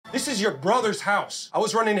This is your brother's house. I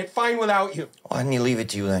was running it fine without you. Why didn't you leave it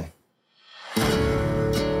to you then?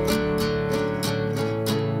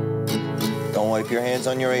 Don't wipe your hands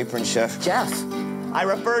on your apron, chef. Chef. I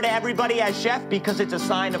refer to everybody as chef because it's a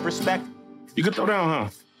sign of respect. You can throw down, huh?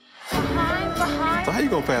 Behind. So how you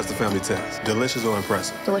gonna pass the family test? Delicious or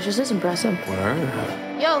impressive? Delicious is impressive.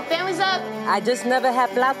 Word. Yo, family's up. I just never had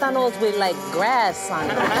plátanos with, like, grass on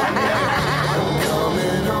it.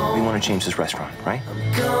 We want to change this restaurant, right?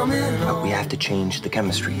 But we have to change the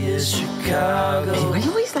chemistry. Why are you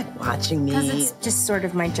always, like, watching me? Because it's just sort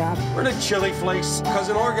of my job. We're the chili flakes.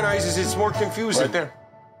 Cousin organizes, it's more confusing. Right there.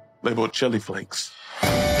 Labeled chili flakes.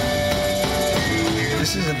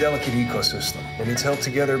 This is a delicate ecosystem, and it's held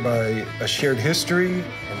together by a shared history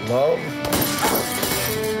and love.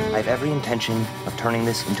 I have every intention of turning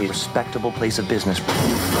this into a respectable place of business.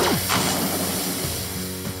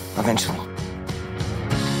 Eventually.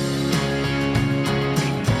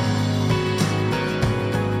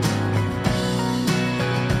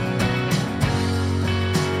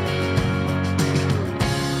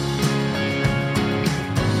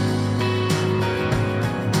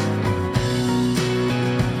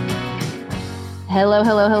 Hello,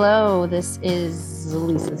 hello, hello. This is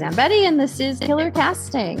Lisa Zambetti, and this is Killer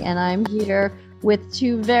Casting, and I'm here with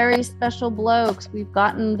two very special blokes. We've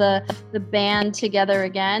gotten the band together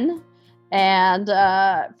again, and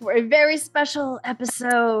for a very special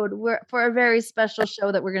episode, for a very special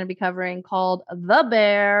show that we're going to be covering called The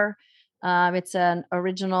Bear. It's an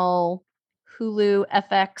original Hulu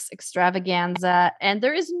FX extravaganza, and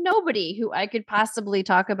there is nobody who I could possibly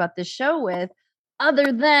talk about this show with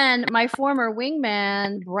other than my former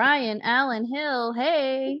wingman, Brian Allen Hill.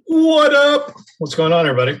 Hey. What up? What's going on,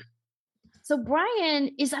 everybody? So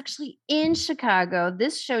Brian is actually in Chicago.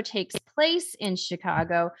 This show takes place in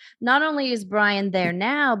Chicago. Not only is Brian there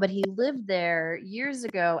now, but he lived there years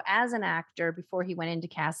ago as an actor before he went into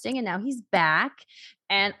casting, and now he's back.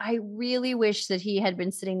 And I really wish that he had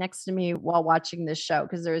been sitting next to me while watching this show,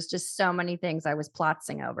 because there was just so many things I was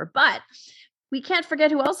plotzing over. But we can't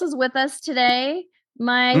forget who else is with us today.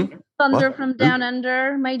 My thunder from down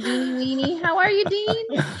under, my Deanie Weenie. How are you,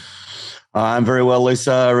 Dean? I'm very well,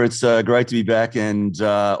 Lisa. It's great to be back, and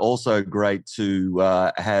also great to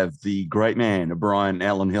have the great man, Brian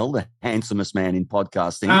Allen Hill, the handsomest man in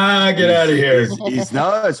podcasting. Get out of here.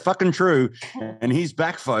 No, it's fucking true. And he's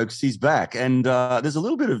back, folks. He's back. And there's a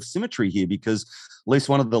little bit of symmetry here, because at least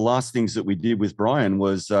one of the last things that we did with Brian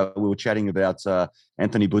was we were chatting about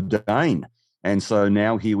Anthony Bourdain. And so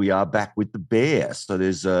now here we are back with the Bear. So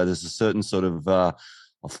there's a certain sort of a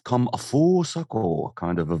full circle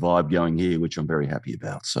kind of a vibe going here, which I'm very happy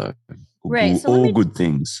about. So, right. So all good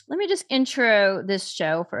things. Let me just intro this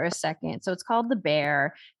show for a second. So it's called The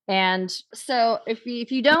Bear. And so if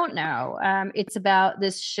you don't know, it's about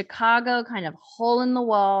this Chicago kind of hole in the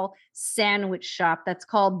wall sandwich shop that's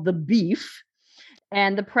called The Beef.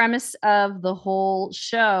 And the premise of the whole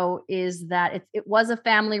show is that it was a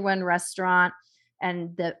family-run restaurant,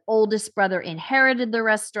 and the oldest brother inherited the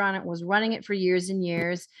restaurant and was running it for years and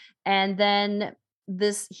years. And then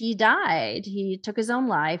he died. He took his own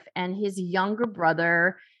life, and his younger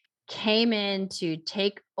brother came in to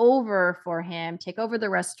take over for him, take over the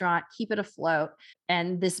restaurant, keep it afloat.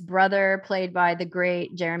 And this brother, played by the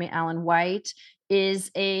great Jeremy Allen White,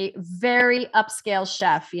 is a very upscale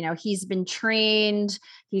chef. You know, he's been trained,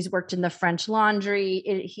 he's worked in the French Laundry.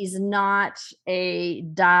 He's not a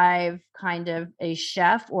dive kind of a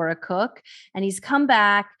chef or a cook. And he's come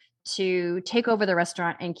back to take over the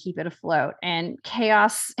restaurant and keep it afloat, and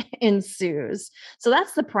chaos ensues. So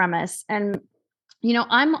that's the premise. And, you know,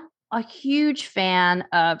 I'm a huge fan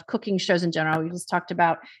of cooking shows in general. We just talked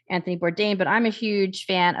about Anthony Bourdain, but I'm a huge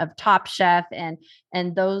fan of Top Chef and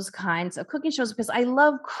those kinds of cooking shows, because I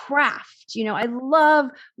love craft. You know, I love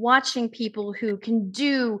watching people who can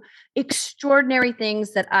do extraordinary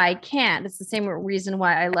things that I can't. It's the same reason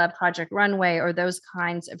why I love Project Runway or those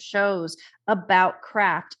kinds of shows about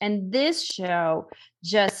craft. And this show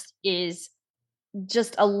is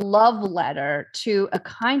just a love letter to a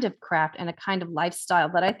kind of craft and a kind of lifestyle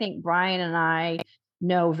that I think Brian and I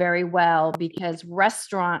know very well, because the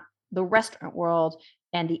restaurant world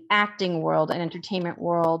and the acting world and entertainment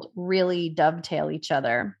world really dovetail each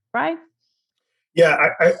other, right? Yeah,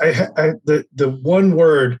 the one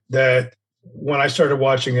word that when I started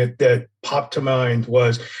watching it that popped to mind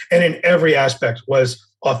was, and in every aspect, was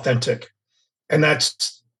authentic. And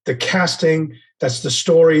that's the casting, that's the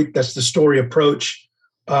story approach.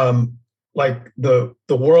 Like the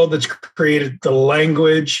world that's created, the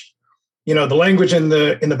language, you know, the language in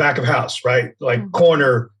the back of house, right? Like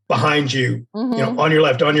corner, behind you, you know, on your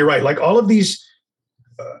left, on your right, like all of these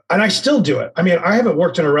and I still do it. I mean, I haven't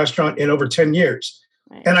worked in a restaurant in over 10 years.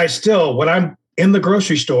 Right. And I still, when I'm in the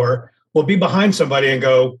grocery store, will be behind somebody and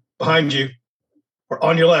go, behind you, or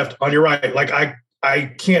on your left, on your right. Like I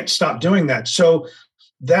can't stop doing that. So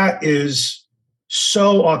that is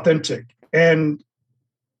so authentic. And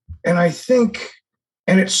I think,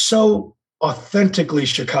 and it's so authentically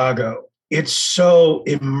Chicago. It's so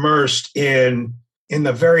immersed in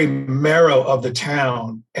the very marrow of the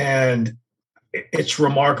town. And it's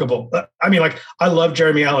remarkable. I mean, like, I love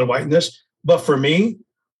Jeremy Allen White in this, but for me,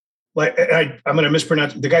 like, I'm going to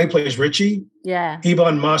mispronounce the guy who plays Richie. Yeah.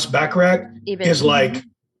 Ebon Moss-Bachrach is like,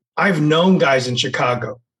 I've known guys in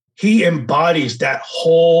Chicago. He embodies that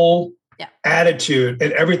whole attitude,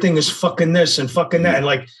 and everything is fucking this and fucking that. And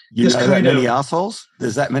like, this kind of many assholes.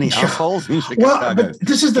 There's that many assholes in Chicago. Well, but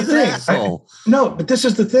this is the thing. No, but this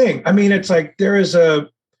is the thing. I mean, it's like, there's a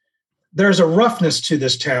roughness to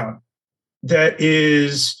this town that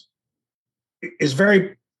is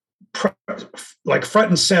very like front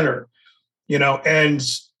and center, you know. And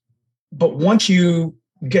but once you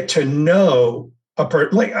get to know a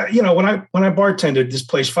person, like, you know, when I bartended this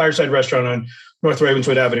place, Fireside Restaurant on North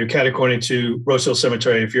Ravenswood Avenue, catty-corner to Rose Hill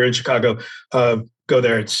Cemetery. If you're in Chicago, go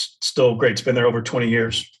there. It's still great. It's been there over 20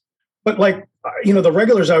 years. But like, you know, the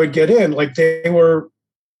regulars I would get in, like, they were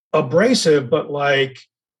abrasive, but like,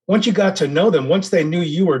 once you got to know them, once they knew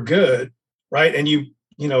you were good, right, and you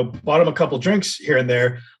know, bought them a couple drinks here and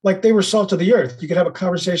there, like, they were salt of the earth. You could have a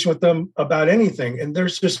conversation with them about anything. And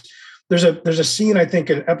there's a scene, I think,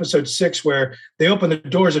 in episode 6 where they open the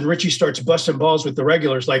doors and Richie starts busting balls with the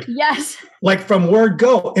regulars, like, yes, like from word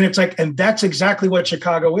go. And it's like, and that's exactly what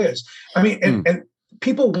Chicago is. I mean, and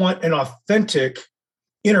people want an authentic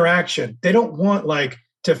interaction. They don't want like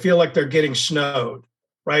to feel like they're getting snowed,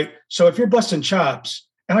 right? So if you're busting chops,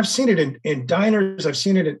 and I've seen it in diners, I've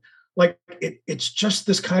seen it in, like, it's just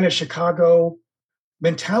this kind of Chicago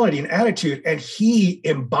mentality and attitude, and he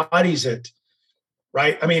embodies it.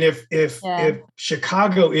 Right. I mean, if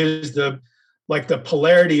Chicago is the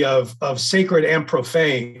polarity of sacred and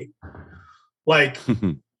profane, like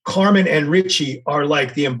Carmen and Richie are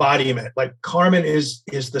like the embodiment. Like, Carmen is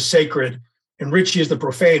the sacred and Richie is the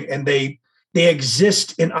profane, and they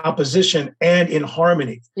exist in opposition and in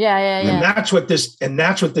harmony. Yeah. And that's what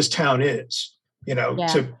this town is, you know,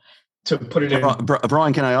 to put it in.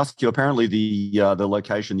 Brian, can I ask you, apparently the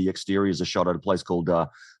location, the exteriors are shot at a place called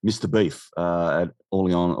Mr. Beef at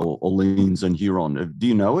Orleans and Huron. Do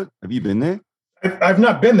you know it? Have you been there? I've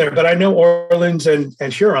not been there, but I know Orleans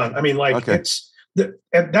and Huron. I mean, like, and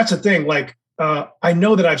that's the thing. Like, I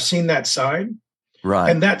know that I've seen that sign. Right.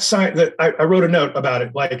 And that sign, that I wrote a note about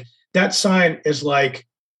it. Like, that sign is like,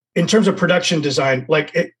 in terms of production design,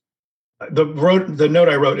 like the note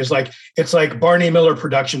I wrote is like, it's like Barney Miller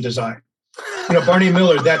production design. You know, Barney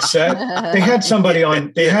Miller, that set, they had somebody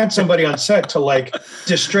on set to like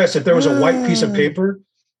distress. If there was a white piece of paper,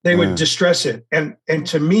 they would distress it. And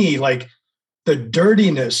to me, like, the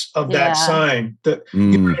dirtiness of that sign, you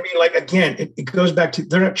know what I mean? Like, again, it goes back to,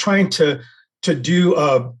 they're not trying to do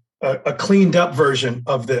a cleaned up version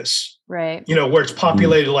of this, right? You know, where it's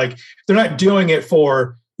populated. Like, they're not doing it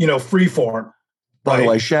for, you know, free form. By the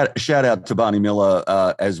way, shout out to Barney Miller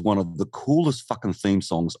as one of the coolest fucking theme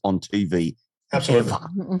songs on TV. Absolutely.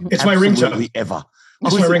 Ever. It's my ringtone. Ever.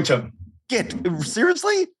 It's my ringtone.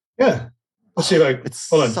 Seriously? Yeah. Let's see if I, it's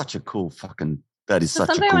hold on. Such a cool fucking, that is So such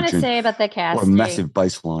a something cool I want to tune. say about the casting. What a massive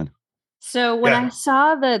bass line. So when I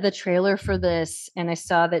saw the trailer for this, and I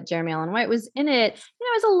saw that Jeremy Allen White was in it, you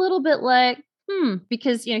know, I was a little bit like,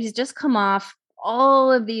 because, you know, he's just come off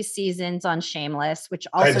all of these seasons on Shameless, which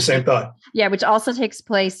also I had the same thought. Yeah, which also takes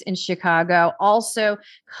place in Chicago. Also,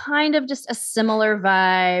 kind of just a similar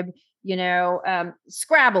vibe, you know,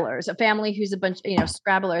 Scrabblers, a family who's a bunch, you know,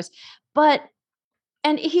 Scrabblers.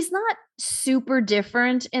 And he's not super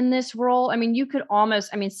different in this role. I mean, you could almost,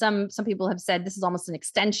 I mean, some people have said this is almost an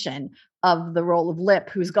extension of the role of Lip,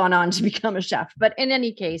 who's gone on to become a chef. But in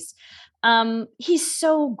any case, he's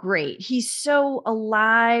so great. He's so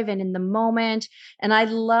alive and in the moment. And I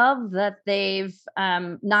love that they've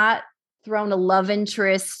not thrown a love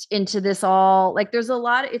interest into this all. Like, there's a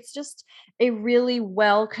lot, it's just a really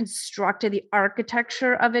well constructed, the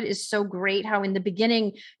architecture of it is so great, how in the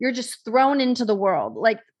beginning you're just thrown into the world.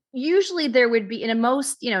 Like, usually there would be, in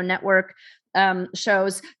most, you know, network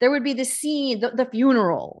shows, there would be the scene, the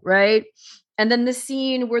funeral, right? And then the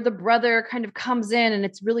scene where the brother kind of comes in and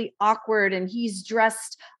it's really awkward and he's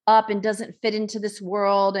dressed up and doesn't fit into this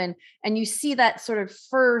world. And you see that sort of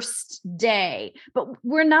first day, but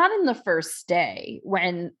we're not in the first day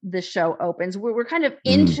when the show opens. We're kind of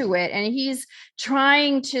into it, and he's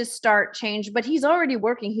trying to start change, but he's already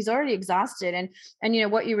working. He's already exhausted. And you know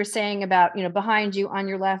what you were saying about, you know, behind you on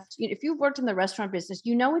your left, you know, if you've worked in the restaurant business,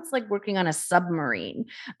 you know, it's like working on a submarine.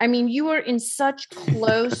 I mean, you are in such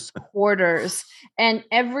close quarters, and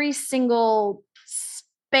every single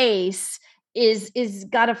space is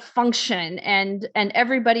got to function, and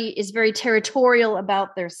everybody is very territorial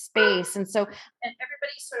about their space, and so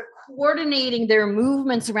everybody's sort of coordinating their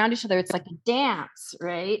movements around each other. It's like a dance,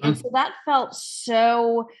 right? And so that felt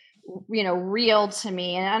so, you know, real to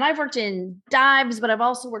me. And I've worked in dives, but I've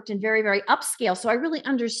also worked in very, very upscale. So I really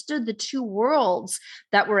understood the two worlds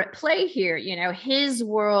that were at play here. You know, his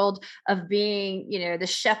world of being, you know, the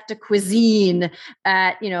chef de cuisine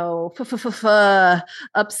at, you know,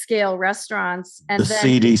 upscale restaurants. And the then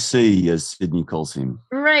CDC, as Sydney calls him.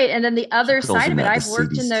 Right. And then the other side of it, I've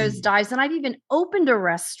worked in CDC. those dives, and I've even opened a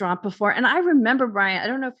restaurant before. And I remember, Brian, I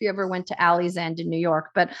don't know if you ever went to Alley's End in New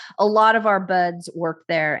York, but a lot of our buds worked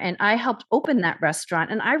there. And I helped open that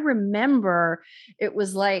restaurant. And I remember it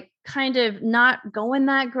was like kind of not going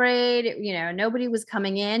that great. You know, nobody was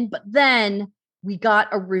coming in, but then we got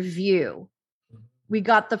a review. We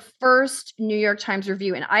got the first New York Times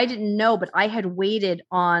review, and I didn't know, but I had waited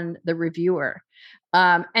on the reviewer.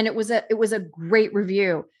 And it was a great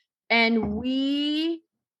review, and we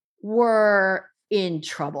were in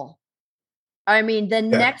trouble. I mean, the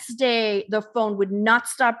next day, the phone would not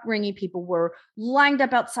stop ringing. People were lined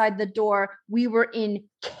up outside the door. We were in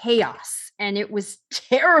chaos, and it was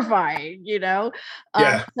terrifying, you know?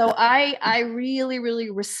 So I really,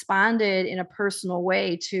 really responded in a personal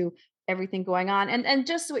way to everything going on. And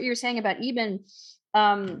just what you were saying about Eben,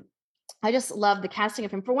 I just love the casting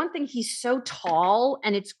of him. For one thing, he's so tall,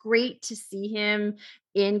 and it's great to see him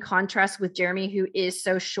in contrast with Jeremy, who is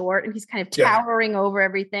so short, and he's kind of towering over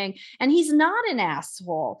everything. And he's not an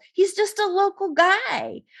asshole. He's just a local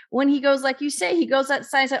guy. When he goes, like you say, he goes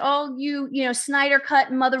outside and says, "Oh, you know, Snyder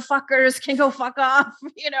Cut motherfuckers can go fuck off."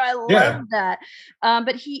 You know, I love that.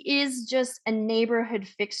 But he is just a neighborhood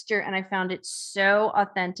fixture, and I found it so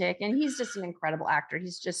authentic. And he's just an incredible actor.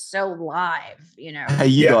 He's just so live, you know. Hey,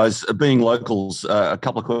 you guys, being locals, a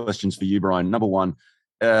couple of questions for you, Brian. Number one,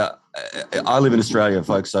 I live in Australia,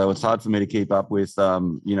 folks, so it's hard for me to keep up with,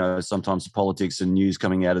 you know, sometimes the politics and news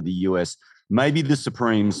coming out of the US. Maybe the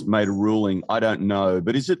Supremes made a ruling. I don't know.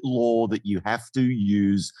 But is it law that you have to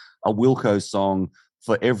use a Wilco song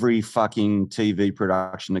for every fucking TV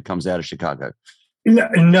production that comes out of Chicago?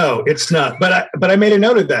 No, it's not. But I made a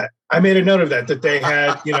note of that. That they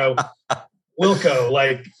had, you know, Wilco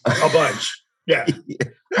like a bunch. Yeah.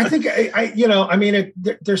 I think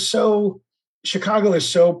they're so, Chicago is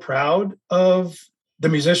so proud of the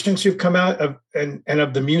musicians who've come out of and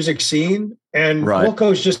of the music scene, and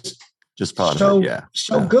Wilco is just part of it.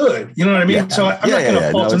 So good. You know what I mean? Yeah. So I'm not going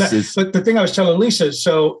to fault on that. But the thing I was telling Lisa,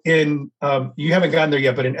 so in you haven't gotten there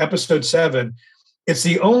yet, but in episode 7, it's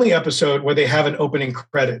the only episode where they have an opening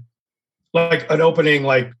credit, like an opening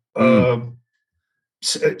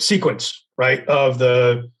sequence, right, of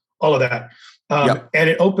all of that. And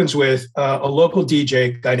it opens with a local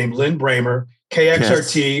DJ guy named Lynn Bramer,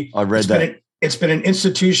 KXRT. Yes, I read that. It's been an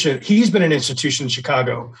institution. He's been an institution in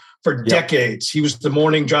Chicago for decades. He was the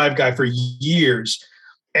morning drive guy for years.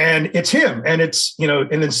 And it's him. And it's, you know,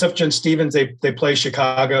 and then Sufjan Stevens, they play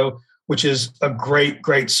Chicago, which is a great,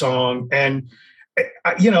 great song. And,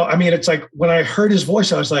 you know, I mean, it's like when I heard his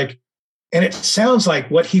voice, I was like, and it sounds like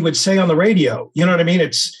what he would say on the radio. You know what I mean?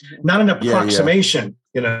 It's not an approximation,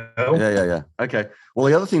 you know? Yeah. Okay. Well,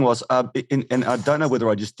 the other thing was, and I don't know whether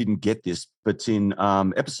I just didn't get this, but in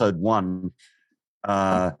episode 1,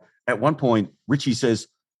 at one point, Richie says,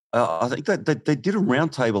 I think that they did a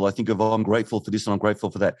roundtable, I think, of, I'm grateful for this and I'm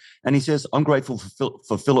grateful for that. And he says, I'm grateful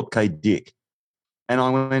for Philip K. Dick. And I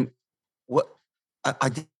went, what?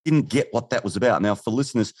 I didn't get what that was about. Now, for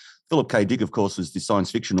listeners, Philip K. Dick, of course, is the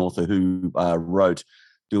science fiction author who wrote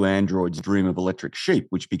Do Androids Dream of Electric Sheep,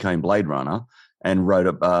 which became Blade Runner, and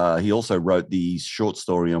he also wrote the short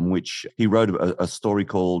story on which he wrote a story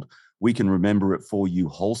called We Can Remember It For You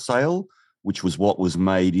Wholesale, which was what was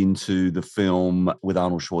made into the film with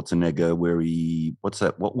Arnold Schwarzenegger, where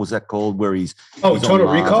what was that called? Where he's Total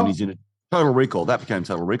Recall? He's in it. Total Recall. That became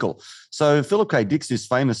Total Recall. So Philip K. Dick's this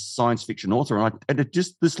famous science fiction author, and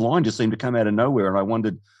this line just seemed to come out of nowhere, and I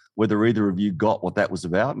wondered whether either of you got what that was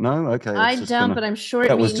about. No, okay. I don't, but I'm sure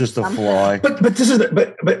that was just something. A fly. But this is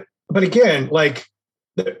but again, like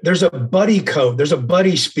there's a buddy code, there's a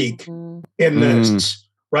buddy speak in this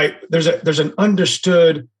right? There's an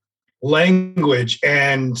understood language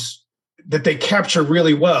and that they capture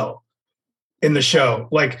really well in the show,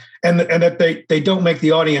 like, and that they don't make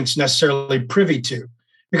the audience necessarily privy to,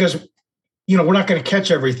 because, you know, we're not going to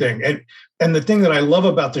catch everything. And the thing that I love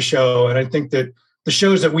about the show, and I think that the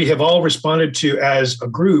shows that we have all responded to as a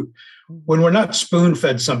group, when we're not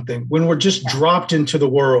spoon-fed something, when we're just dropped into the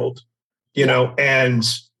world, you know, and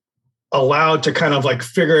allowed to kind of like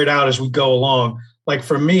figure it out as we go along. Like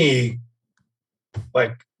for me,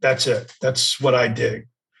 like that's it. That's what I dig.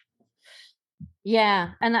 Yeah.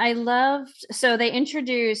 And I loved, so they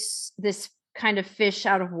introduce this kind of fish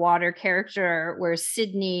out of water character where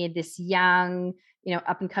Sydney, this young, you know,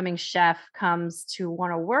 up and coming chef, comes to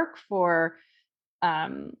want to work for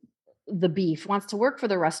the beef, wants to work for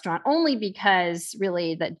the restaurant only because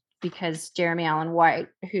Jeremy Allen White,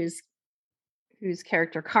 whose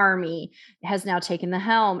character Carmy has now taken the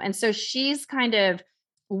helm. And so she's kind of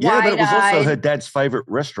but it was also her dad's favorite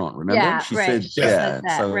restaurant, remember? Yeah, she right. said,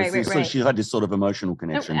 So so she had this sort of emotional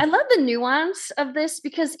connection. I love the nuance of this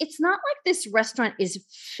because it's not like this restaurant is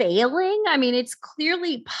failing. I mean, it's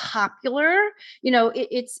clearly popular. You know,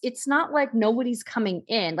 it's not like nobody's coming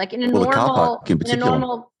in. Like in a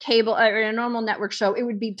normal cable or a normal network show, it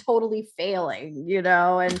would be totally failing, you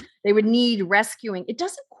know, and they would need rescuing. It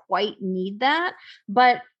doesn't quite need that,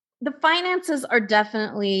 but the finances are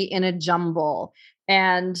definitely in a jumble.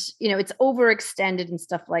 And, you know, it's overextended and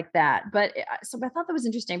stuff like that. But so I thought that was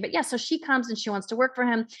interesting. But yeah, so she comes and she wants to work for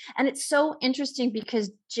him. And it's so interesting because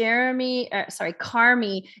Carmy,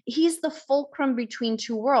 he's the fulcrum between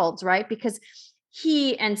two worlds, right? Because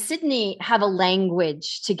he and Sydney have a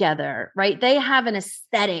language together, right? They have an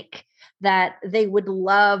aesthetic that they would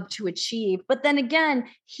love to achieve. But then again,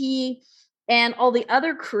 he and all the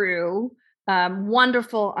other crew,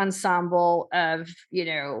 wonderful ensemble of, you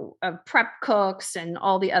know, of prep cooks and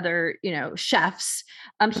all the other, you know, chefs.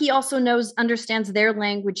 He also understands their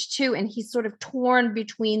language too. And he's sort of torn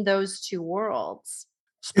between those two worlds.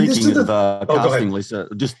 Speaking of casting, Lisa,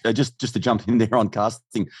 just to jump in there on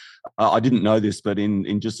casting, I didn't know this, but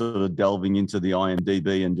in just sort of delving into the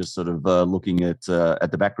IMDb and just sort of looking at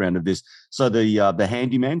the background of this, so the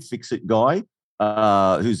handyman fix-it guy,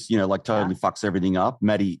 who's, you know, like totally fucks everything up.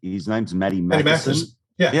 His name's Matty Matheson.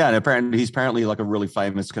 Yeah, and apparently he's like a really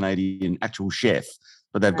famous Canadian actual chef,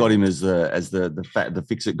 but they've got him as the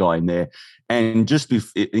fix-it guy in there. And just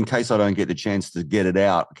in case I don't get the chance to get it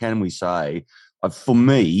out, can we say, for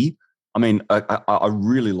me, I mean, I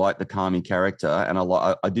really like the Carmy character, and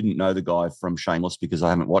I didn't know the guy from Shameless because I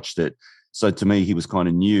haven't watched it. So to me, he was kind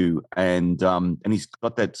of new, and he's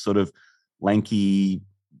got that sort of lanky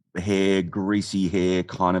hair, greasy hair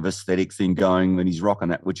kind of aesthetic thing going, and he's rocking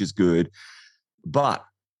that, which is good. But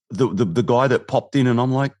the guy that popped in, and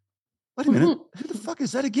I'm like, wait a minute, who the fuck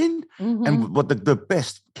is that again? And what the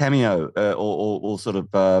best cameo or sort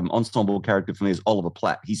of ensemble character for me is Oliver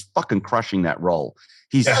Platt. He's fucking crushing that role.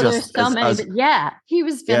 He's just so many, but he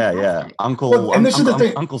was fantastic.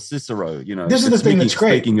 Uncle Cicero. You know, this is the thing that's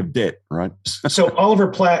great. Speaking of debt, right? So Oliver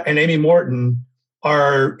Platt and Amy Morton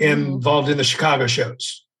are involved in the Chicago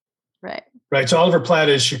shows. Right. So Oliver Platt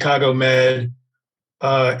is Chicago Med.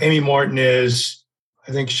 Amy Morton is,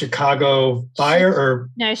 I think, Chicago Fire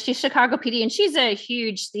No, she's Chicago PD, and she's a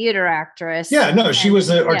huge theater actress. Yeah, no, she was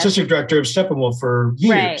the artistic director of Steppenwolf for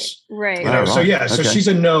years. Right. You know, so so she's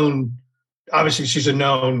a known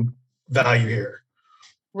value here.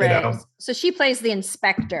 Right. You know? So she plays the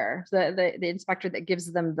inspector, the inspector that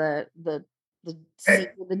gives them the C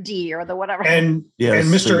or the D or the whatever. And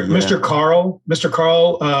Mr. Carl,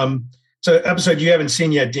 it's an episode you haven't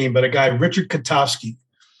seen yet, Dean, but a guy, Richard Katofsky,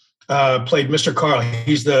 played Mr. Carl.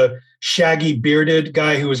 He's the shaggy bearded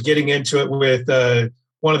guy who was getting into it with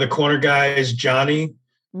one of the corner guys, Johnny,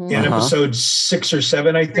 in episode 6 or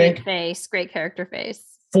 7, I think. Great character face.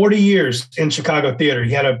 40 years in Chicago theater.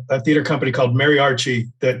 He had a theater company called Mary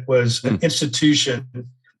Archie that was an institution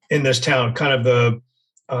in this town, kind of the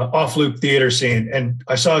off-loop theater scene. And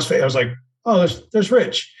I saw his face. I was like, oh, there's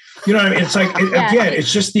Rich. You know what I mean? It's like, again,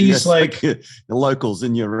 it's just these the locals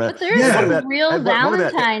in your... But there's some real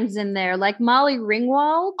Valentines in there, like Molly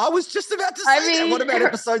Ringwald. I was just about to say that. What about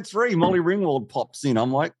episode 3? Molly Ringwald pops in.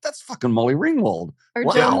 I'm like, that's fucking Molly Ringwald. Or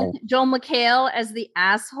wow. Joel McHale as the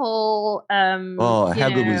asshole. How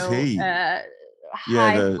good was he? The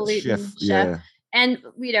chef. Yeah. And,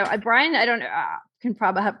 you know, Brian, I don't know,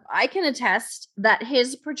 I can attest that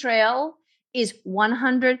his portrayal is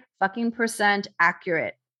 100%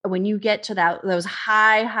 accurate. When you get to those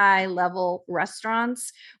high level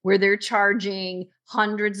restaurants where they're charging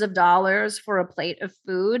hundreds of dollars for a plate of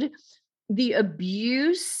food, the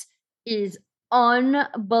abuse is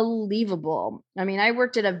unbelievable. I mean, I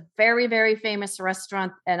worked at a very, very famous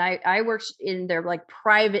restaurant, and I worked in their like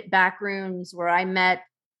private back rooms where I met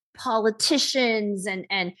politicians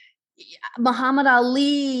and Muhammad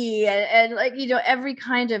Ali and like, you know, every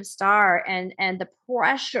kind of star, and the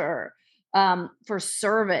pressure for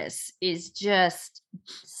service is just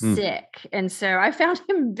sick. And so I found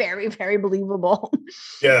him very, very believable.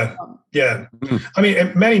 Yeah. I mean,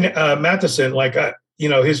 and Manny Matheson, like, you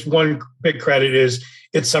know, his one big credit is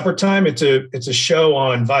It's Supper Time. It's a show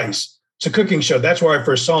on Vice. It's a cooking show. That's where I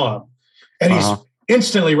first saw him. And he's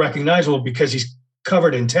instantly recognizable because he's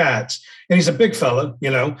covered in tats, and he's a big fella, you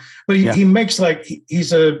know, but he makes like,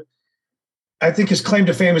 I think his claim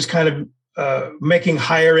to fame is kind of making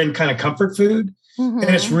higher end kind of comfort food. And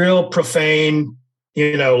it's real profane,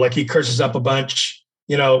 you know, like he curses up a bunch,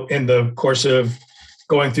 you know, in the course of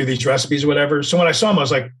going through these recipes or whatever. So when I saw him, I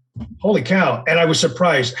was like, holy cow. And I was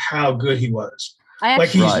surprised how good he was. I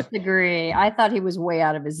actually disagree. I thought he was way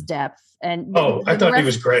out of his depth. And I thought he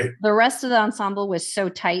was great. The rest of the ensemble was so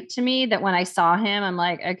tight to me that when I saw him, I'm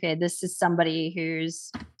like, okay, this is somebody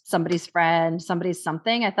who's somebody's friend, somebody's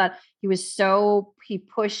something. I thought he was so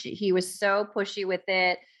pushy with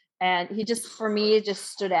it. And he just, for me,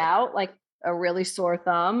 just stood out like a really sore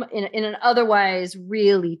thumb in an otherwise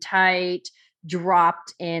really tight,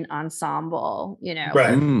 dropped in ensemble, you know,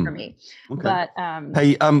 for me. Okay. But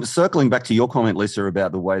hey, circling back to your comment, Lisa,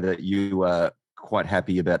 about the way that you quite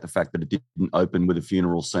happy about the fact that it didn't open with a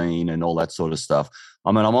funeral scene and all that sort of stuff.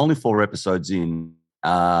 I mean, I'm only 4 episodes in,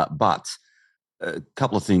 but a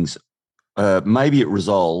couple of things. Maybe it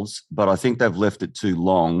resolves, but I think they've left it too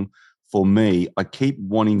long for me. I keep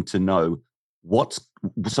wanting to know what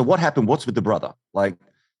happened. What's with the brother? Like,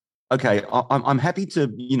 okay, I'm happy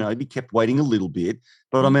to, you know, be kept waiting a little bit,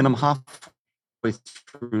 but I mean, I'm halfway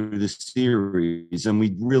through the series and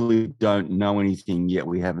we really don't know anything yet.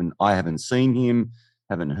 I haven't seen him,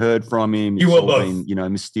 haven't heard from him. You will both. Been, you know,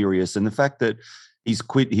 mysterious. And the fact that he's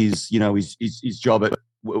quit his job at,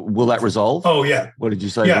 will that resolve? Oh yeah. What did you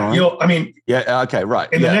say? Yeah. Brian? Yeah. Okay.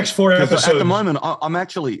 Right. In the next 4 episodes. At the moment, I'm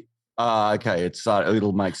actually, okay.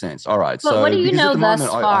 It'll make sense. All right. But what do you know thus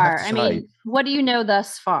far? What do you know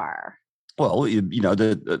thus far? Well, you know,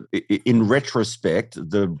 in retrospect,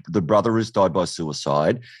 the brother has died by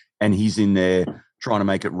suicide, and he's in there trying to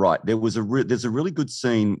make it right. There's a really good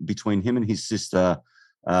scene between him and his sister.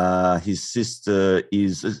 His sister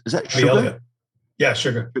is that Sugar? Yeah,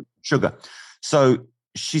 Sugar. Sugar. So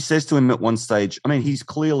she says to him at one stage, I mean, he's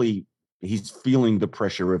feeling the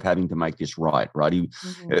pressure of having to make this right?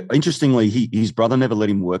 Interestingly, his brother never let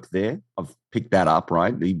him work there. I've picked that up,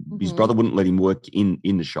 right? His brother wouldn't let him work in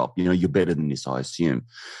the shop. You know, you're better than this, I assume.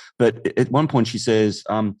 But at one point she says,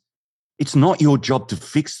 it's not your job to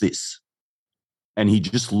fix this. And he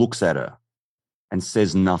just looks at her and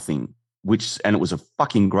says nothing, and it was a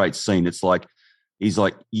fucking great scene. It's like, he's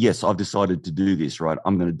like, yes, I've decided to do this, right?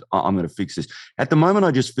 I'm going to fix this. At the moment,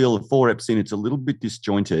 I just feel 4 episodes in, it's a little bit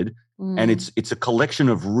disjointed, and it's a collection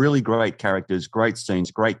of really great characters, great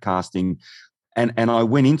scenes, great casting. And I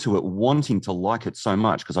went into it wanting to like it so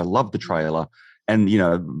much because I loved the trailer, and, you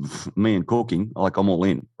know, me and cooking, like I'm all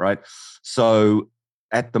in, right? So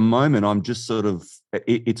at the moment, I'm just sort of,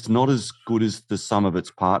 it's not as good as the sum of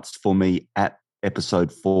its parts for me at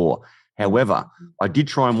episode 4. However, I did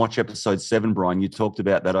try and watch episode 7, Brian. You talked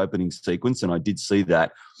about that opening sequence, and I did see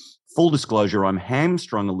that. Full disclosure, I'm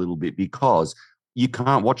hamstrung a little bit because you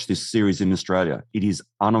can't watch this series in Australia. It is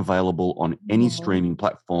unavailable on any streaming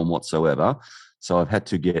platform whatsoever. So I've had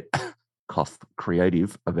to get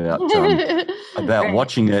creative about Right.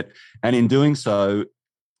 watching it. And in doing so,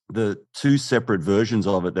 the 2 separate versions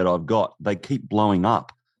of it that I've got, they keep blowing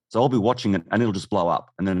up. So I'll be watching it and it'll just blow up.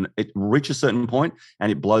 And then it reaches a certain point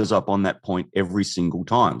and it blows up on that point every single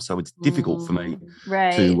time. So it's difficult for me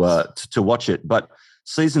to watch it. But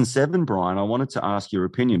season 7, Brian, I wanted to ask your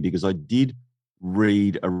opinion because I did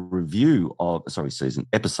read a review of,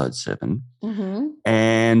 episode 7.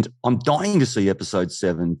 And I'm dying to see episode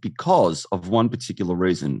 7 because of one particular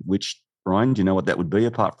reason, which, Brian, do you know what that would be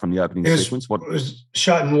apart from the opening sequence? It was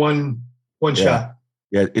shot in one shot.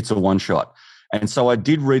 Yeah, it's a one shot. And so I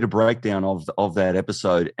did read a breakdown of that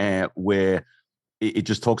episode where it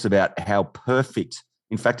just talks about how perfect.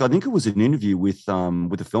 In fact, I think it was an interview with a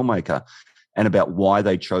filmmaker and about why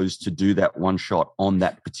they chose to do that one shot on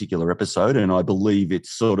that particular episode. And I believe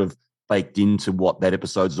it's sort of baked into what that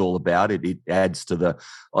episode's all about. It adds to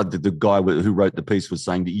the guy who wrote the piece was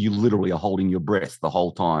saying that you literally are holding your breath the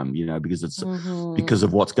whole time, you know, because it's because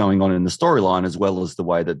of what's going on in the storyline as well as the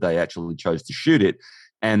way that they actually chose to shoot it.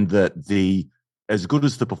 And that as good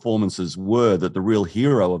as the performances were, that the real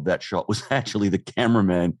hero of that shot was actually the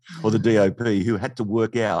cameraman or the DOP who had to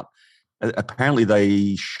work out. Apparently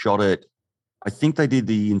they shot it, I think they did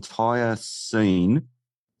the entire scene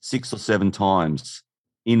 6 or 7 times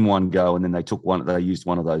in one go, and then they used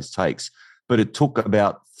one of those takes. But it took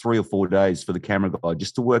about 3 or 4 days for the camera guy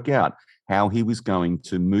just to work out how he was going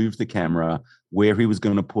to move the camera, where he was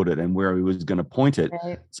going to put it, and where he was going to point it,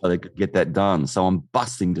 so they could get that done. So I'm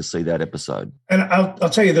busting to see that episode. And I'll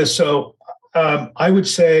tell you this. So I would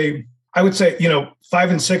say, 5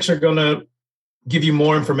 and 6 are going to give you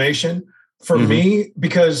more information for me,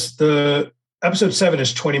 because the episode 7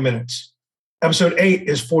 is 20 minutes. Episode 8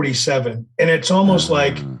 is 47. And it's almost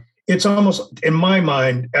in my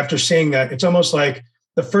mind, after seeing that, it's almost like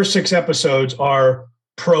the first 6 episodes are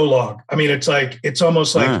prologue. I mean, it's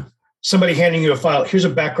almost like somebody handing you a file. Here's a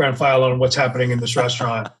background file on what's happening in this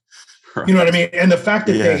restaurant. Right. You know what I mean? And the fact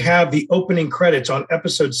that they have the opening credits on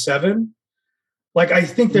episode 7, like, I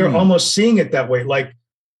think they're almost seeing it that way. Like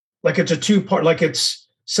it's a 2-part, like it's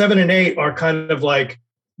 7 and 8 are kind of like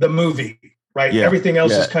the movie, right? Yeah. Everything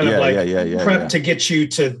else is kind of prep to get you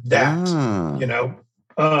to that, you know?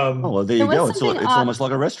 Well, there you go. It's almost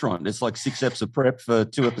like a restaurant. It's like 6 episodes of prep for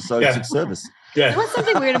 2 episodes of service. Yeah. There was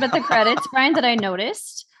something weird about the credits, Brian, that I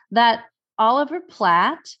noticed, that Oliver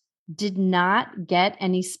Platt did not get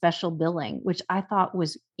any special billing, which I thought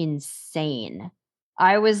was insane.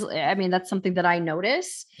 That's something that I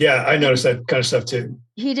noticed. Yeah, I noticed that kind of stuff too.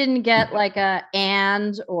 He didn't get like a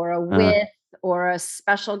and or a with or a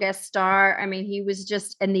special guest star. I mean, he was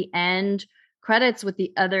just in the end credits with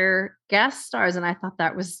the other guest stars, and I thought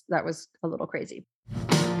that was a little crazy.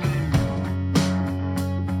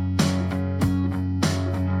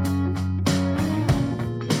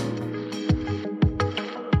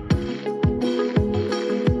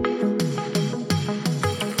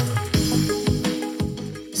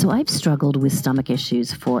 So I've struggled with stomach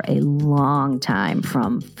issues for a long time,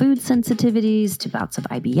 from food sensitivities to bouts of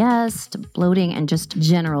IBS to bloating and just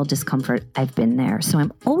general discomfort. I've been there. So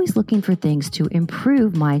I'm always looking for things to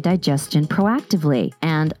improve my digestion proactively.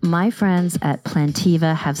 And my friends at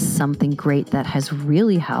Plantiva have something great that has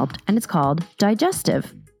really helped, and it's called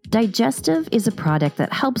Digestive. Digestive is a product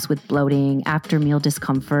that helps with bloating, after meal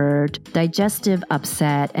discomfort, digestive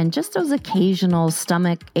upset, and just those occasional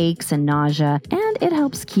stomach aches and nausea, and it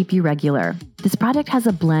helps keep you regular. This product has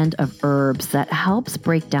a blend of herbs that helps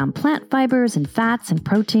break down plant fibers and fats and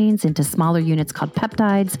proteins into smaller units called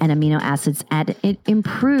peptides and amino acids, and it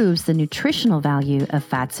improves the nutritional value of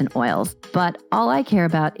fats and oils. But all I care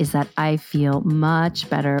about is that I feel much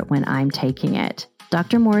better when I'm taking it.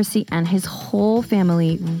 Dr. Morrissey and his whole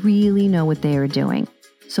family really know what they are doing.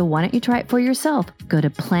 So why don't you try it for yourself? Go to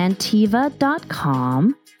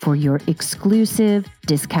plantiva.com for your exclusive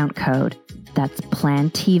discount code. That's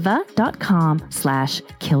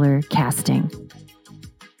plantiva.com/killercasting.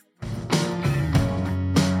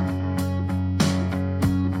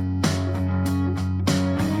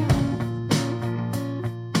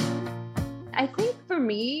 I think for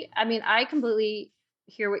me, I completely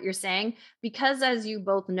hear what you're saying, because as you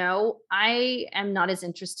both know, I am not as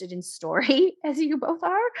interested in story as you both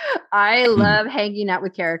are. I love hanging out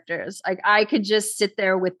with characters. Like, I could just sit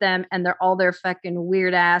there with them and they're all their fucking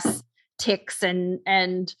weird ass tics and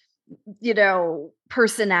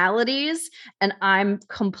personalities, and I'm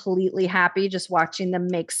completely happy just watching them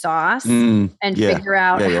make sauce and figure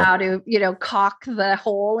out how to caulk the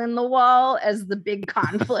hole in the wall as the big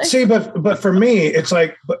conflict. See, but for me, it's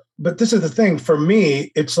like, but this is the thing. For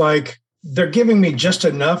me, it's like they're giving me just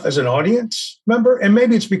enough as an audience member, and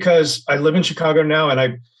maybe it's because I live in Chicago now,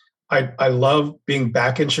 and I love being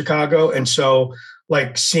back in Chicago, and so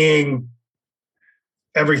like seeing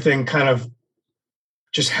everything kind of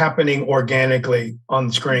just happening organically on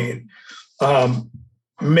the screen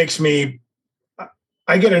makes me,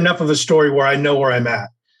 I get enough of a story where I know where I'm at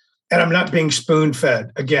and I'm not being spoon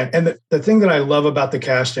fed again. And the thing that I love about the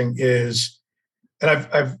casting is, and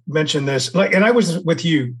I've mentioned this, like, and I was with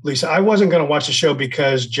you, Lisa, I wasn't going to watch the show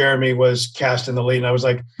because Jeremy was cast in the lead. And I was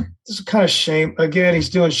like, this is kind of shame. Again, he's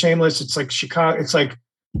doing Shameless. It's like Chicago. It's like,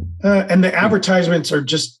 and the advertisements are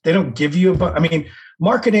just, they don't give you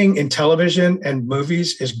marketing in television and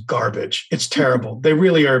movies is garbage. It's terrible. They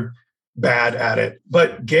really are bad at it.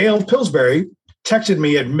 But Gail Pillsbury texted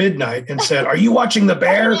me at midnight and said, "Are you watching The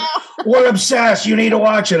Bear? We're obsessed. You need to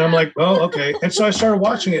watch it." I'm like, "Oh, okay." And so I started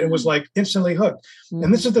watching it and was like instantly hooked.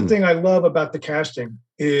 And this is the thing I love about the casting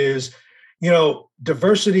is,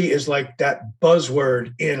 diversity is like that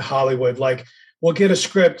buzzword in Hollywood. Like, we'll get a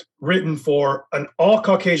script written for an all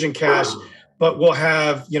Caucasian cast, but we'll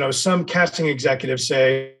have, some casting executives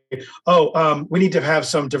say, we need to have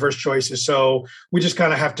some diverse choices, so we just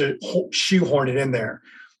kind of have to shoehorn it in there.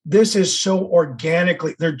 This is so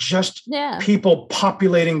organically, they're just people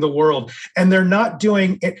populating the world, and they're not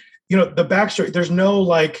doing it. The backstory, there's no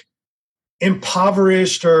like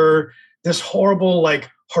impoverished or this horrible, like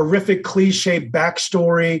horrific cliche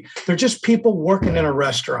backstory. They're just people working in a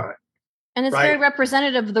restaurant. And it's very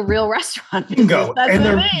representative of the real restaurant. Bingo. And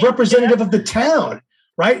they're representative of the town,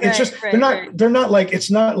 right? It's just, they're not like, it's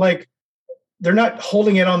not like, they're not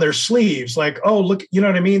holding it on their sleeves. Like, oh, look, you know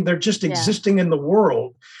what I mean? They're just existing in the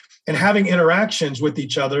world and having interactions with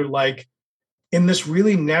each other, like in this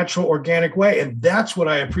really natural, organic way. And that's what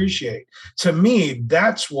I appreciate. To me,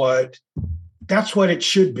 that's what it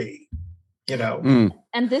should be, And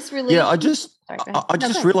this really, I just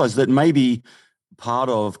realized that maybe part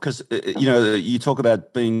of, because you talk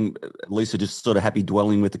about being, Lisa, just sort of happy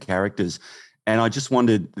dwelling with the characters, and I just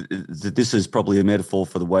wondered that this is probably a metaphor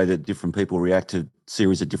for the way that different people react to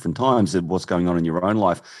series at different times and what's going on in your own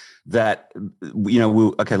life. That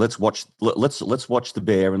let's watch The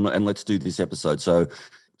Bear and let's do this episode. So,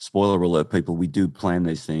 spoiler alert, people, we do plan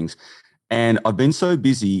these things, and I've been so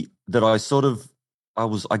busy that I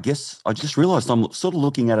just realized I'm sort of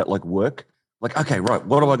looking at it like work. Like, okay, right,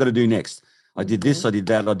 what have I got to do next? I did this, I did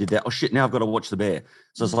that, I did that. Oh shit, now I've got to watch The Bear.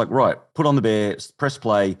 So it's like, right, put on The Bear, press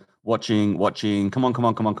play, watching. Come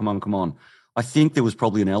on. I think there was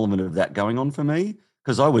probably an element of that going on for me,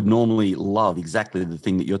 because I would normally love exactly the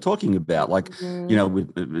thing that you're talking about. Like,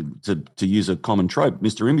 to use a common trope,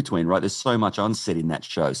 Mr. In-Between, right? There's so much unsaid in that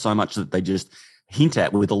show, so much that they just hint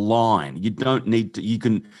at with a line. You don't need to, you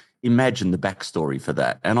can imagine the backstory for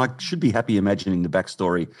that. And I should be happy imagining the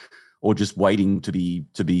backstory, or just waiting for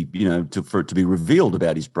it to be revealed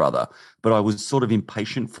about his brother. But I was sort of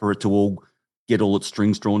impatient for it to all get all its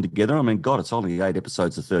strings drawn together. I mean, God, it's only 8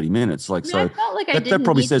 episodes of 30 minutes. Like, I felt like that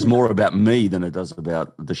probably says more about me than it does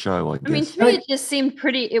about the show, I guess. I mean, to me, it just seemed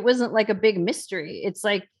it wasn't like a big mystery. It's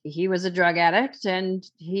like he was a drug addict and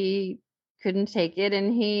he couldn't take it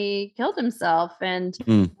and he killed himself and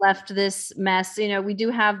left this mess. We do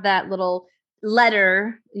have that little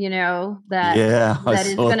letter, it's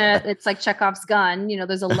like Chekhov's gun.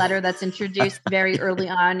 There's a letter that's introduced very early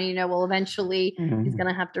on. Well, eventually he's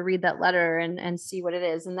gonna have to read that letter and see what it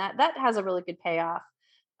is, and that has a really good payoff.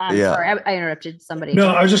 Sorry, I interrupted somebody. No,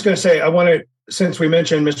 I was just gonna say, since we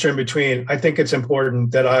mentioned Mr. In-Between, I think it's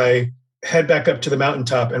important that I head back up to the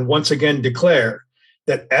mountaintop and once again declare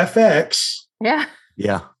that FX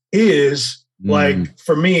is like,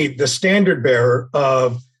 for me, the standard bearer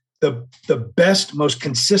of the best, most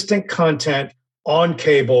consistent content on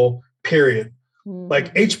cable, period.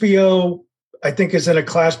 Like HBO, I think, is in a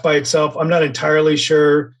class by itself. I'm not entirely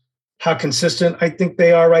sure how consistent I think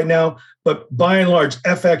they are right now, but by and large,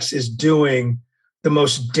 FX is doing the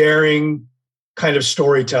most daring kind of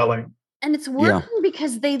storytelling. And it's working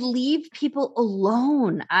because they leave people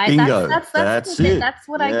alone. Bingo. That's it. That's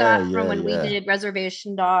what I got from when we did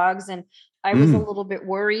Reservation Dogs. And I was a little bit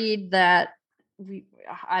worried that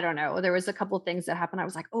I don't know. There was a couple of things that happened. I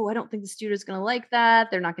was like, oh, I don't think the studio's going to like that.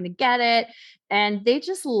 They're not going to get it. And they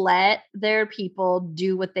just let their people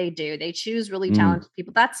do what they do. They choose really talented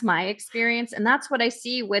people. That's my experience. And that's what I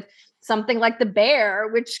see with something like The Bear,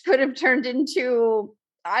 which could have turned into,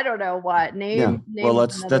 I don't know what name. Well,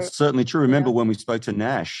 that's certainly true. Remember when we spoke to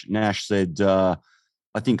Nash said, I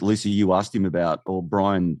think, Lisa, you asked him about, or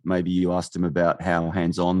Brian, maybe you asked him about how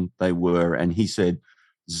hands-on they were. And he said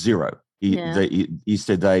 0. He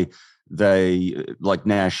said they like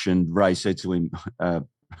Nash and Ray said to him,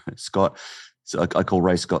 Scott. So I call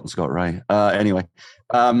Ray Scott and Scott Ray. Anyway,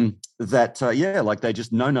 like they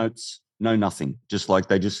just no notes, no nothing. Just like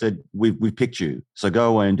they just said, we picked you, so go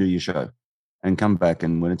away and do your show, and come back,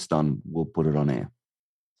 and when it's done, we'll put it on air.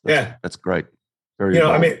 That's great. Very.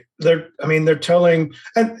 They're telling,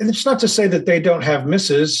 and it's not to say that they don't have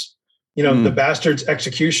misses. The Bastards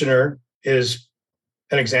Executioner is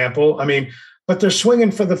an example. But they're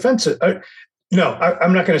swinging for the fences. I'm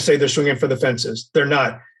not going to say they're swinging for the fences. They're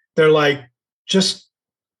not. They're like just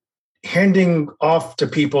handing off to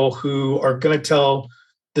people who are going to tell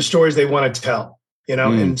the stories they want to tell,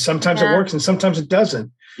 and sometimes it works and sometimes it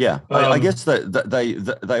doesn't. Yeah. I guess that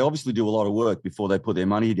they obviously do a lot of work before they put their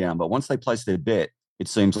money down. But once they place their bet, it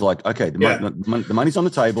seems like, okay, the money's on the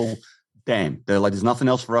table. Damn. They're like, there's nothing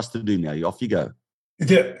else for us to do now. Off you go.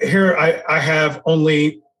 Here, I have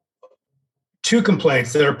only 2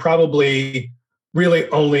 complaints that are probably really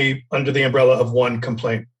only under the umbrella of one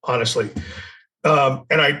complaint, honestly. And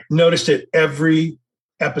I noticed it every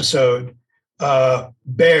episode.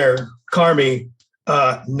 Bear, Carmy,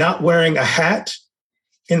 not wearing a hat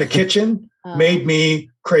in the kitchen made me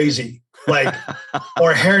crazy, like,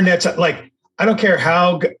 or hairnets. Like, I don't care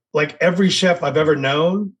how, like every chef I've ever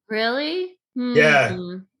known. Really? Yeah.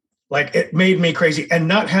 Like it made me crazy. And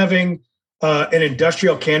not having an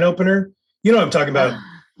industrial can opener, you know what I'm talking about,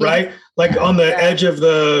 right? Like on the edge of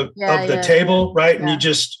the table, right? And you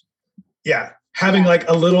just, having like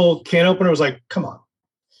a little can opener was like, come on,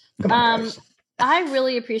 guys. I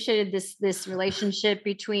really appreciated this relationship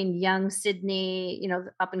between young Sydney, you know,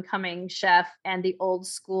 the up and coming chef, and the old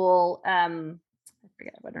school. I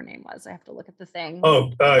forget what her name was. I have to look at the thing.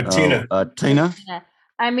 Tina. Tina.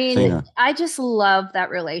 I mean, Tina. I just love that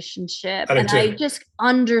relationship, and I just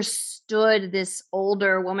understood this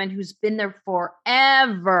older woman who's been there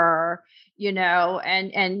forever, you know,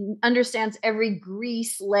 and understands every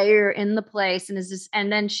grease layer in the place,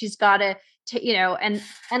 and then she's got to. You know, and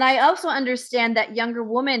I also understand that younger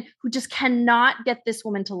woman who just cannot get this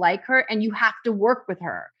woman to like her, and you have to work with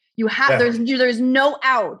her. You have there's no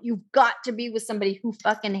out. You've got to be with somebody who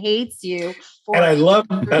fucking hates you. And I love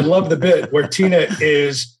the bit where Tina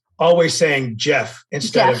is always saying Jeff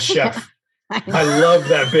instead of chef. I love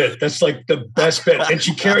that bit. That's like the best bit. And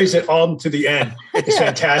she carries it on to the end. It's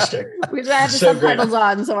fantastic. I have the subtitles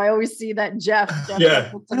on, so I always see that Jeff.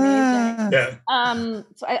 Yeah. It's amazing. Yeah.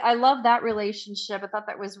 So I love that relationship. I thought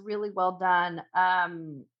that was really well done.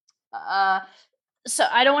 So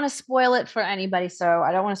I don't want to spoil it for anybody. So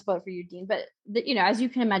I don't want to spoil it for you, Dean. But you know, as you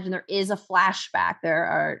can imagine, there is a flashback.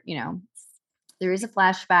 There is a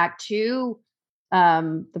flashback to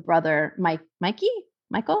the brother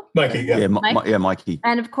Michael? Mikey, yeah. Mikey.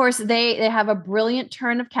 And of course, they have a brilliant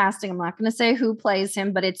turn of casting. I'm not going to say who plays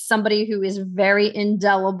him, but it's somebody who is very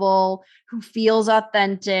indelible, who feels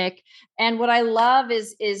authentic. And what I love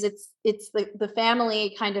is it's the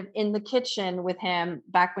family kind of in the kitchen with him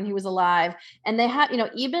back when he was alive. And they have, you know,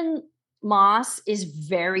 even Moss is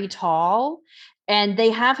very tall, and they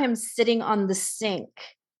have him sitting on the sink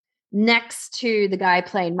next to the guy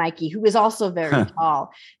playing Mikey, who is also very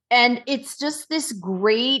tall. And it's just this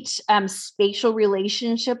great spatial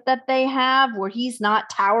relationship that they have, where he's not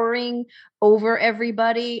towering over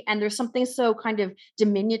everybody. And there's something so kind of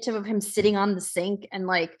diminutive of him sitting on the sink and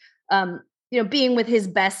like, you know, being with his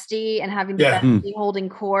bestie and having the bestie holding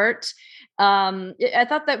court. I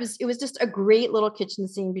thought it was just a great little kitchen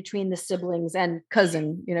scene between the siblings and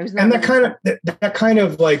cousin, you know. And that kind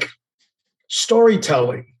of like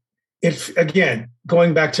storytelling. If again,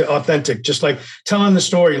 going back to authentic, just like telling the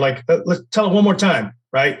story, like let's tell it one more time,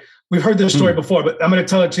 right? We've heard this story before, but I'm going to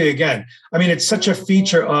tell it to you again. I mean, it's such a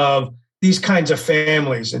feature of these kinds of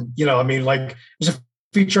families. And, you know, I mean, like it was a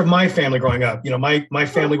feature of my family growing up. You know, my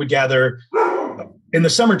family would gather in the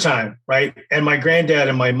summertime, right? And my granddad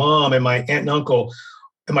and my mom and my aunt and uncle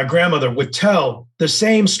and my grandmother would tell the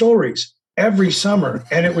same stories every summer.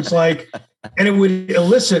 And it was like, and it would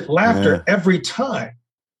elicit laughter every time.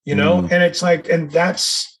 You know, and it's like, and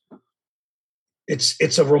that's,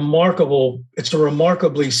 it's a remarkably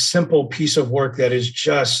simple piece of work that is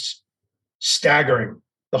just staggering,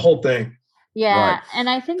 the whole thing. Yeah. Right. And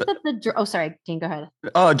I think that sorry, Dean, go ahead.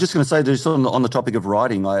 Oh, just going to say, there's on the topic of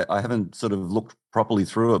writing, I haven't sort of looked properly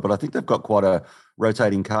through it, but I think they've got quite a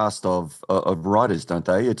rotating cast of writers, don't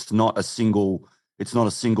they? It's not a single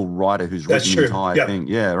writer who's written the entire thing.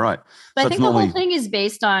 Yeah, right. But so I think the whole thing is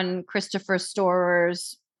based on Christopher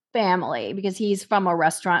Storer's family, because he's from a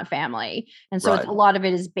restaurant family, and so a lot of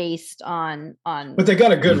it is based on but they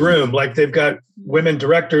got a good room, like they've got women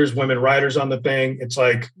directors, women writers on the thing. It's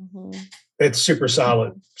like it's super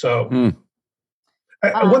solid. So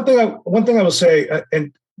one thing I will say,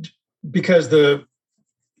 and because the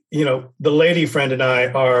lady friend and I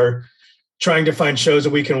are trying to find shows that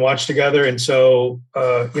we can watch together, and so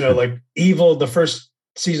like Evil, the first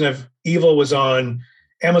season of Evil was on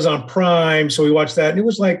Amazon Prime, so we watched that, and it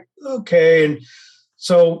was like, okay. And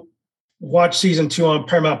so watch season 2 on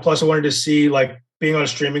Paramount Plus. I wanted to see, like, being on a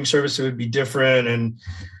streaming service, it would be different.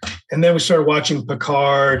 And then we started watching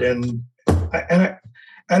Picard, and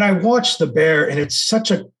I watched The Bear, and it's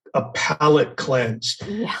such a palate cleanse.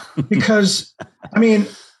 Yeah. Because I mean,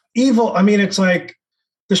 Evil, I mean, it's like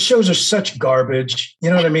the shows are such garbage.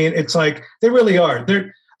 You know what I mean? It's like, they really are.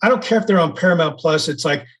 I don't care if they're on Paramount Plus. It's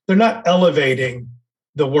like, they're not elevating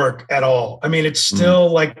the work at all. I mean, it's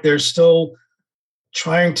still like they're still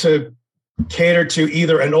trying to cater to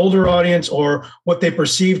either an older audience or what they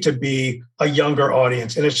perceive to be a younger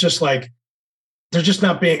audience. And it's just like, they're just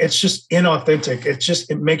not being, it's just inauthentic.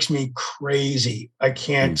 It makes me crazy. I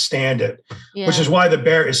can't stand it, which is why The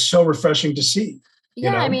Bear is so refreshing to see. Yeah,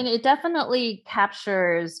 you know? I mean, it definitely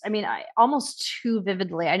captures, almost too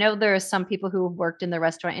vividly. I know there are some people who have worked in the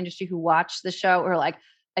restaurant industry who watch the show or like,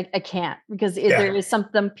 I can't, because there is some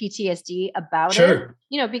PTSD about it,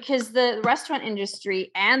 because the restaurant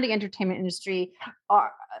industry and the entertainment industry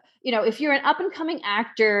are, if you're an up and coming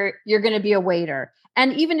actor, you're going to be a waiter.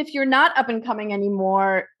 And even if you're not up and coming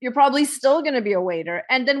anymore, you're probably still going to be a waiter.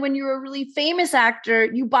 And then when you're a really famous actor,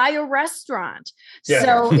 you buy a restaurant. Yeah.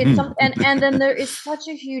 So it's and then there is such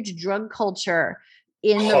a huge drug culture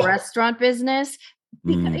in the restaurant business.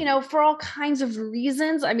 Because, for all kinds of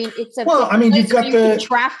reasons. I mean, it's a you've got the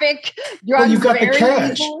traffic drugs. You've got the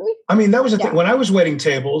cash. Easily. I mean, that was the thing. When I was waiting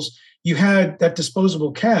tables, you had that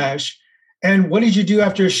disposable cash. And what did you do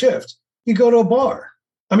after a shift? You go to a bar.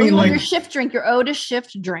 I mean, your shift drink, you're owed a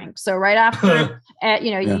shift drink. So right after,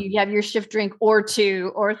 you have your shift drink or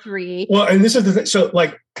 2 or 3. Well, and this is the thing.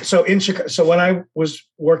 So in Chicago, so when I was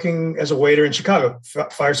working as a waiter in Chicago,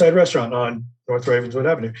 Fireside Restaurant on North Ravenswood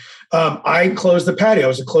Avenue, I closed the patio. I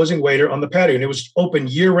was a closing waiter on the patio, and it was open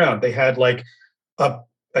year round. They had like a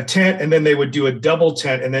tent, and then they would do a double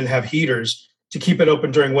tent and then have heaters to keep it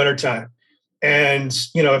open during wintertime. And,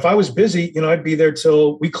 if I was busy, I'd be there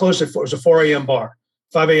till we closed it was a 4 a.m. bar.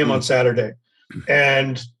 5 a.m. on Saturday.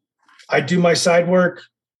 And I do my side work,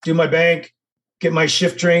 do my bank, get my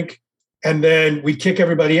shift drink, and then we'd kick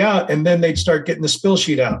everybody out, and then they'd start getting the spill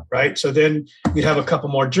sheet out, right? So then we'd have a couple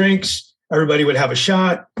more drinks, everybody would have a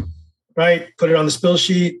shot, right? Put it on the spill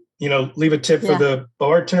sheet, leave a tip for the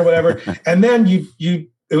bartender, whatever. And then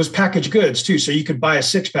it was packaged goods too. So you could buy a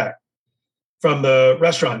 6-pack from the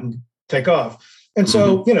restaurant and take off. And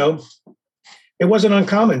so, it wasn't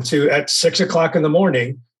uncommon to, at 6 o'clock in the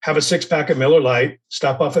morning, have a 6-pack of Miller Lite,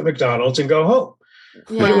 stop off at McDonald's and go home.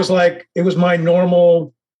 Yeah. But it was my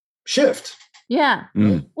normal shift. Yeah.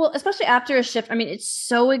 Well, especially after a shift, I mean, it's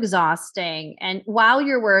so exhausting. And while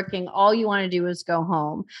you're working, all you want to do is go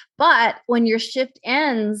home. But when your shift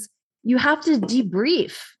ends, you have to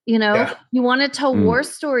debrief, you want to tell war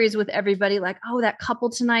stories with everybody. Like, oh, that couple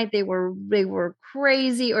tonight, they were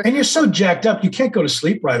crazy. And you're so jacked up, you can't go to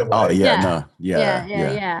sleep right away. Oh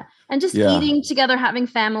yeah. And just eating together, having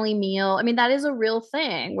family meal. I mean, that is a real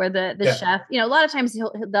thing where the chef, a lot of times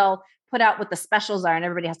they'll put out what the specials are and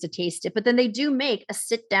everybody has to taste it. But then they do make a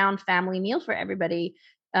sit down family meal for everybody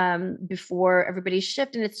before everybody's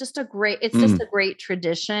shift. And it's just a great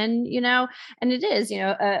tradition, and it is,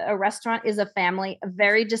 a restaurant is a family,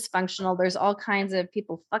 very dysfunctional. There's all kinds of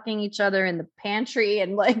people fucking each other in the pantry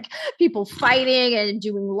and like people fighting and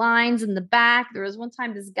doing lines in the back. There was one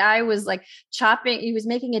time this guy was like he was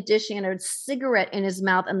making a dish and a cigarette in his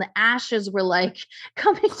mouth and the ashes were like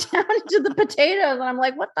coming down into the potatoes. And I'm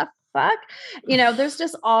like, what the fuck? There's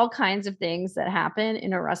just all kinds of things that happen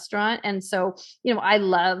in a restaurant. And so, I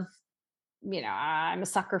love, I'm a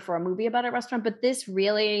sucker for a movie about a restaurant, but this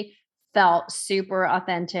really felt super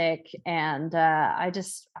authentic. And I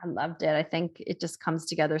loved it. I think it just comes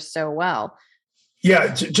together so well.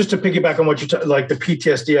 Yeah. Just to piggyback on what you're talking, like the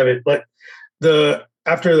PTSD of it, like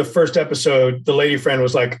after the first episode, the lady friend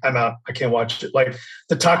was like, I'm out. I can't watch it. Like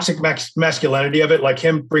the toxic masculinity of it, like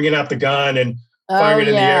him bringing out the gun and firing it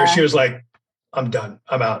in the air. She was like, I'm done.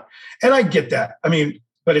 I'm out. And I get that. I mean,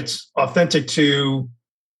 but it's authentic to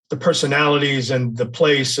the personalities and the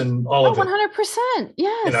place and all of it. 100%.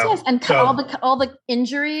 Yes. Yes. And so, all the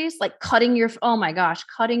injuries, like cutting your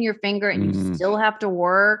finger and you still have to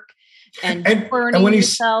work and burning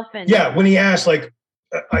yourself. When he asked, like,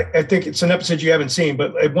 I think it's an episode you haven't seen,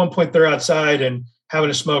 but at one point they're outside and having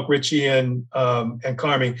a smoke, Richie and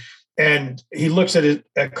Carmy. And he looks at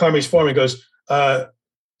Carmy's form and goes,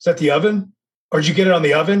 is that the oven? Or did you get it on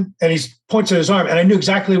the oven? And he points at his arm. And I knew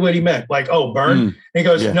exactly what he meant. Like, oh, burn. And he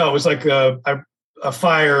goes, no, it was like a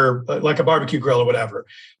fire, like a barbecue grill or whatever.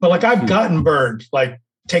 But like I've gotten burned, like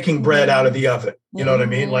taking bread out of the oven. You know what I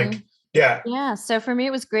mean? Like, yeah. Yeah. So for me,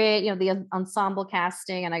 it was great. The ensemble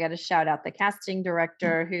casting, and I got to shout out the casting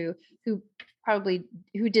director who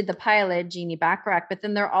did the pilot, Jeannie Bacharach. But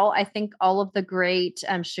then I think all of the great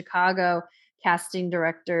Chicago casting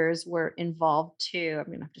directors were involved too.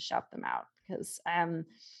 I'm gonna have to shout them out because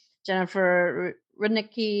Jennifer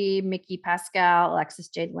Rudnicki, Mickey Pascal, Alexis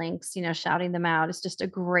Jade Links, shouting them out. It's just a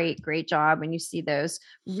great, great job. When you see those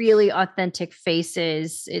really authentic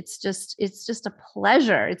faces, it's just a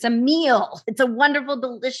pleasure. It's a meal. It's a wonderful,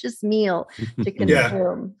 delicious meal to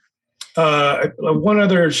consume. One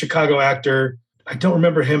other Chicago actor, I don't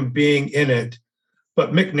remember him being in it,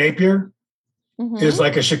 but Mick Napier is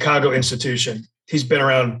like a Chicago institution. He's been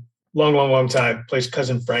around long time, plays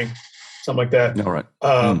Cousin Frank, something like that. All right.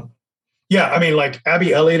 Yeah, I mean, like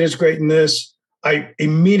Abby Elliott is great in this. I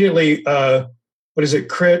immediately, Chris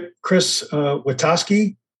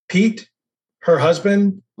Witowski, Pete, her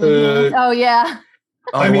husband. Oh yeah.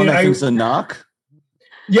 I mean, I think it's a knock.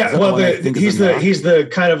 Yeah, well, he's he's the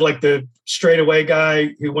kind of like the straightaway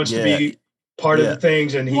guy who wants to be part of the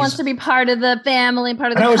things, and he wants to be part of the family,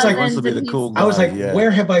 part of the. I was like, wants to be the cool guy. I was like,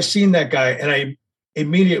 where have I seen that guy? And I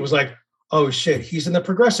immediately was like, oh shit, he's in the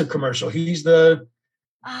Progressive commercial. He's the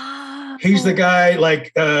guy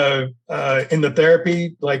like in the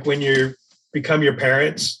therapy, like when you become your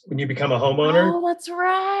parents, when you become a homeowner. Oh, that's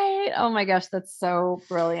right. Oh my gosh, that's so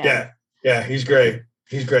brilliant. Yeah, he's great.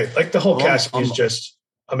 He's great. Like the whole cast is just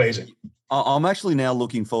amazing. I'm actually now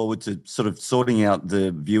looking forward to sort of sorting out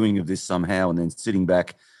the viewing of this somehow and then sitting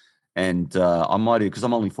back and I might, because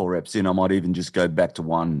I'm only 4 eps in, I might even just go back to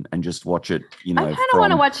 1 and just watch it, you know. I kind of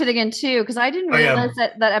want to watch it again too, because I didn't realize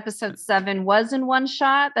that episode 7 was in one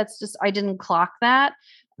shot. That's just, I didn't clock that.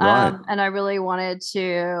 Right. And I really wanted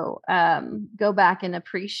to go back and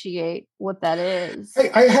appreciate what that is.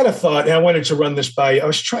 I had a thought and I wanted to run this by you. I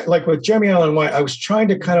was trying, like with Jeremy Allen White, I was trying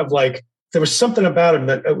to kind of like, there was something about him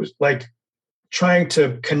that I was like trying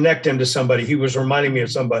to connect him to somebody. He was reminding me of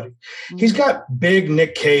somebody. Mm-hmm. He's got big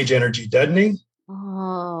Nick Cage energy, doesn't he?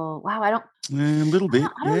 Oh, wow. A little bit.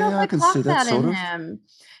 I don't know if I can see that sort of. Him.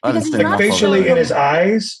 Because he's like facially in his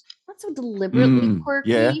eyes. Not so deliberately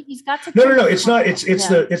quirky. Yeah. He's got to. No. It's not. It's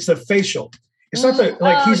the facial. It's not the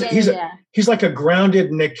like he's like a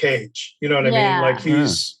grounded Nick Cage. You know what I mean? Like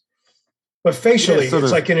he's. But facially,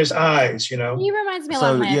 it's like in his eyes, you know. He reminds me a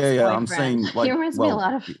lot of my ex-boyfriend. I'm saying, like, he reminds me a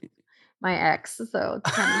lot of my ex, so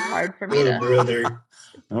it's kind of hard for me to. Brother.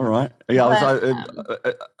 All right. Yeah,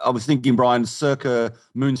 I was thinking, Brian, circa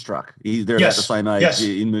Moonstruck. They're about the same age. Yes.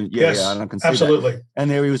 In Moon. Yeah, I can see absolutely. that. And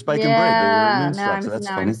there he was baking bread. Moonstruck, so that's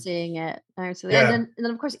funny. I'm seeing it. And then,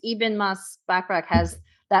 of course, Ebon Moss-Bachrach has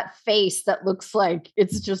that face that looks like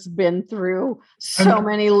it's just been through so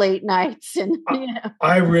many late nights. And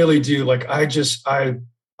I really do. Like, I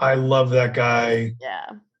love that guy.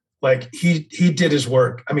 Yeah. Like he did his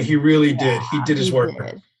work. I mean, he really did. He did his work.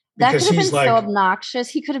 That could have been so obnoxious.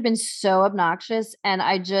 He could have been so obnoxious. And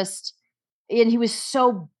he was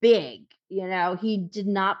so big, you know, he did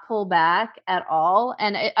not pull back at all.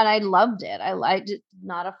 And I loved it. I liked it.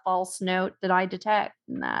 Not a false note that I detect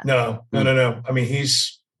in that. No. I mean,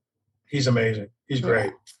 he's amazing. He's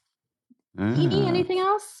great. Petey, anything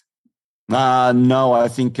else? No, I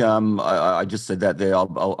think I just said that there.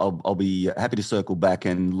 I'll be happy to circle back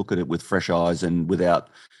and look at it with fresh eyes and without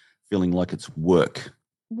feeling like it's work.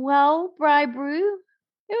 Well, Bri Brew,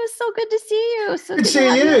 it was so good to see you. So good to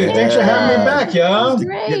see you. Thanks for having me back, y'all.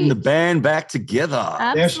 Getting the band back together.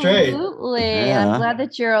 Absolutely. Yeah. I'm glad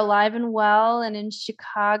that you're alive and well and in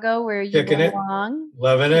Chicago where you belong.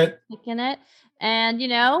 Loving it. Kicking it. And, you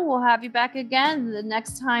know, we'll have you back again the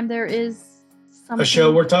next time there is a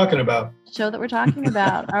show we're talking about. Show that we're talking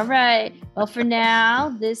about. All right. Well, for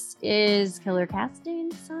now, this is Killer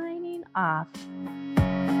Casting signing off.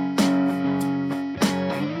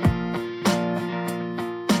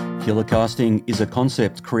 Killer Casting is a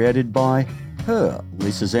concept created by her,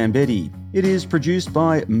 Lisa Zambetti. It is produced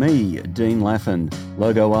by me, Dean Laffin.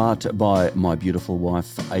 Logo art by my beautiful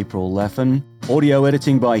wife, April Laffin. Audio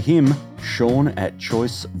editing by him, Sean at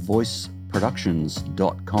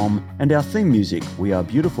choicevoiceproductions.com. And our theme music, We Are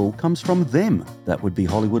Beautiful, comes from them. That would be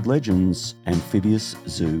Hollywood Legends, Amphibious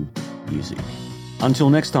Zoo Music.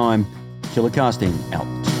 Until next time, Killer Casting out.